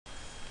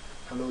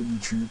Hello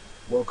YouTube,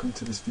 welcome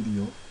to this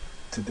video.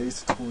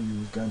 Today's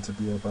tutorial is going to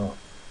be about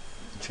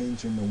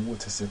changing the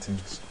water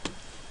settings.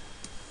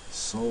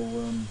 So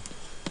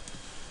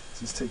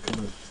just take a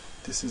look.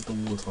 This is the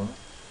water,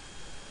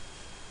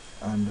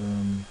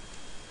 and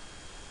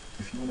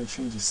if you want to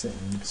change the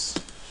settings,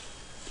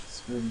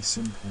 it's very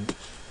simple.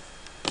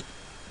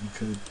 You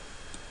could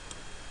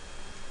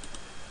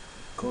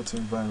go to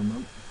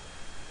environment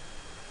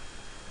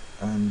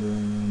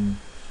and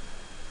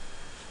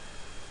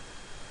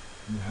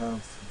you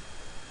have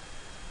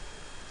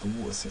the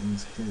water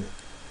settings here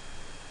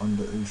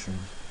under ocean.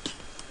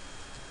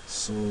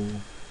 So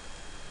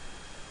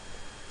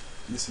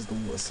this is the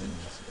water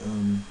settings.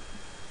 You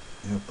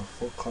have the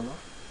fog color,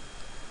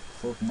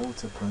 fog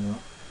multiplier,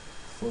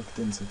 fog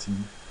density.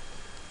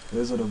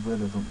 Those are the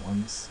relevant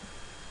ones,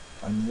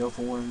 and the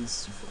other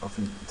ones, I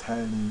think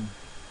tiling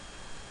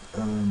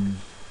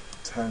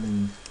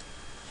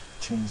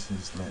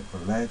changes like the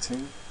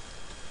lighting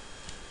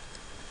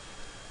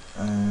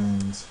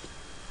and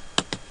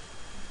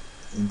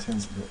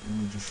intensity. Let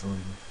me just show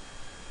you.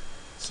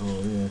 So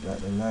yeah, like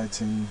the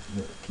lighting,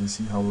 you can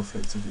see how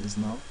reflective it is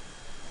now.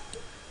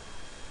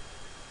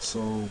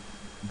 So,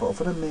 but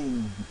for the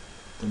main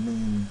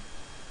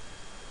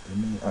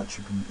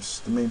attributes,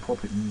 the main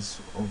properties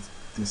of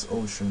this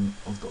ocean,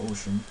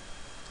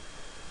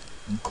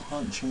 you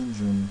can't change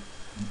them.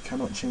 You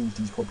cannot change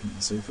these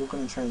properties. So if you're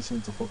going to try and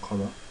change the fog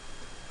color,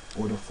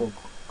 or the fog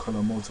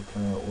color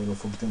multiplier, or the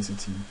fog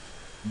density,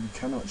 you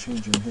cannot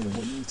change them here.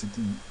 What you need to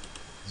do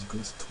is go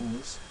to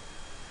tools,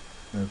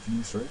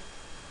 view, sorry,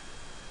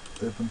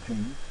 open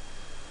pane,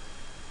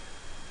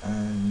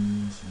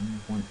 and you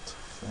want to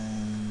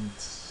find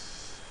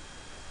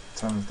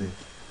time of day.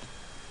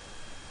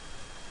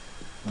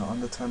 Now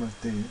under time of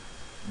day,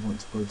 you want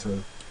to go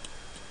to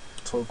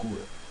toggle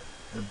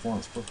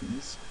advanced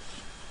properties,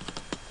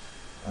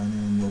 and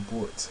then you're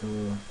brought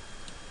to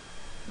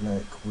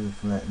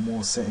with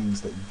more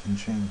settings that you can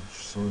change.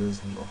 So there's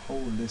a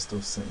whole list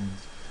of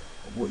settings.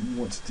 What you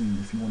want to do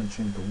if you want to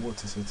change the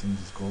water settings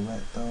is go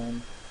right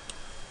down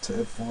to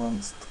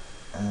advanced,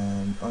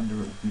 and under it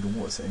will be the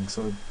water settings.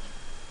 So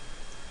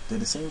they're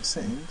the same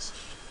settings,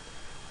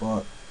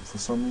 but for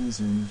some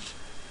reason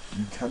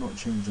you cannot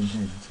change them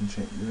here.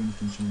 You only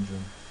can change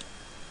them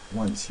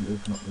once you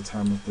open up the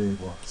time of day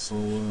bar. So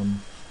let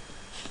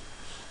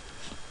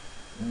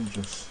me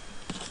just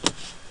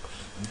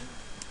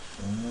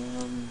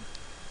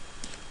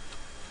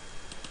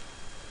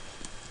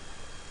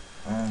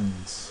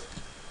and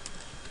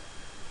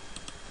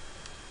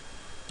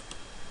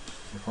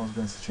if I was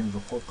going to change the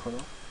fog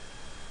color,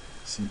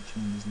 see it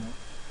changes now.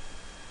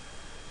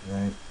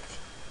 Like,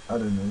 I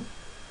don't know,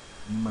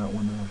 you might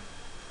want to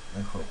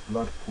like a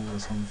blood pool or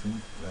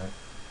something, like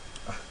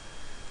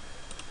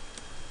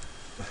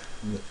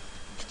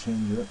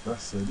change it.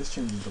 That's this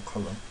changes the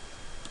color.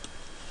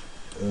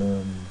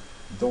 You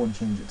don't want to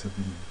change it to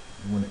blue.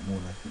 You want it more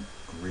like a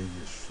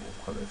greyish sort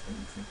of colour, if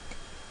anything.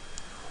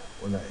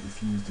 Or like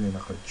if you was doing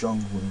like a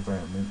jungle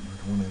environment,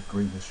 you'd want a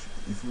greyish.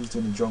 If you was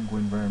doing a jungle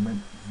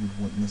environment, you'd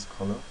want this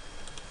colour,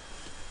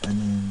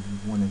 and then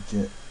you'd want to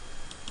get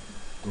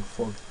the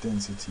fog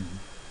density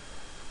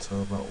to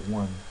about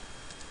 1.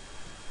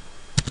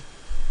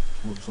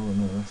 Whoops! Oh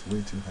no, that's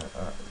way too high.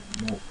 At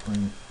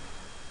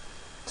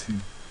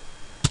 0.2.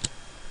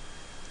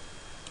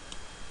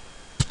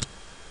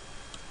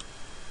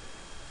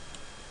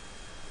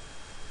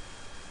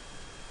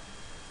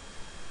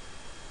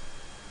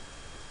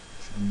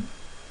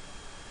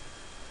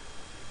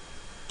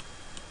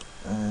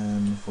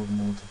 And fog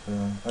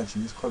multiplier.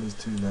 Actually, this colour is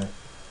too light.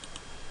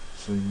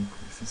 So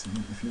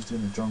if you're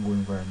doing a jungle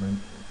environment,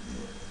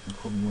 yeah, you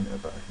probably want it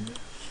about here.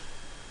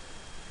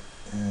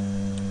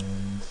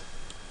 And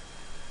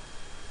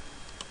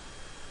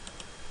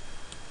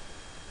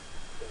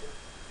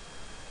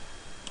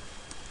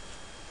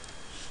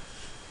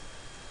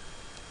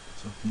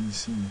so can you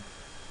see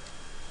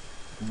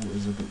the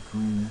water's a bit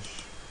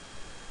greenish.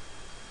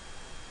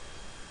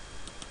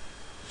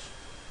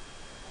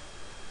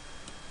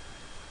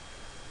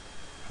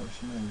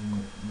 Perhaps you may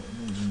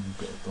even be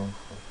better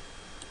darker.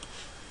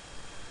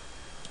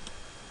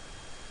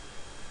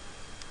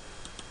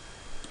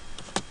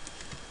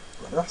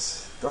 But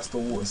that's the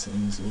water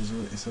settings.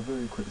 It's a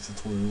very quick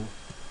tutorial.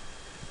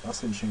 That's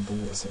how you change the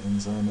water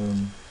settings,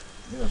 and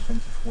yeah, thank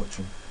you for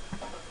watching.